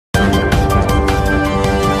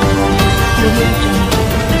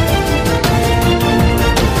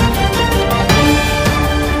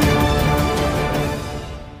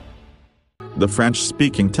The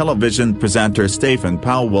French-speaking television presenter Stéphane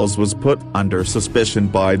Pauwels was put under suspicion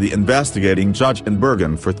by the investigating judge in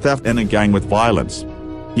Bergen for theft in a gang with violence.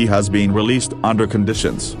 He has been released under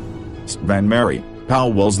conditions. Stéphane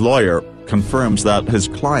Pauwels' lawyer, confirms that his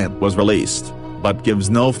client was released, but gives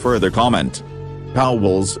no further comment.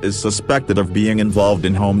 Pauwels is suspected of being involved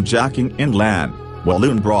in homejacking in Land,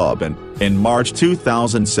 Walloon-Brabant, in March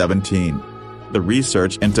 2017. The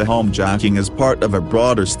research into homejacking is part of a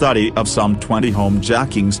broader study of some 20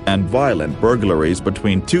 homejackings and violent burglaries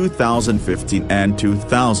between 2015 and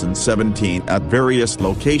 2017 at various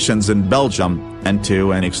locations in Belgium, and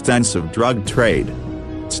to an extensive drug trade.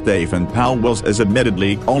 Stéphane Pauwels is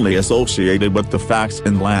admittedly only associated with the facts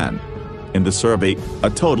in Land. In the survey, a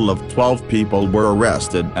total of 12 people were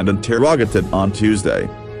arrested and interrogated on Tuesday.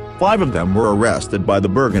 5 of them were arrested by the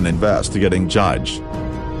Bergen investigating judge.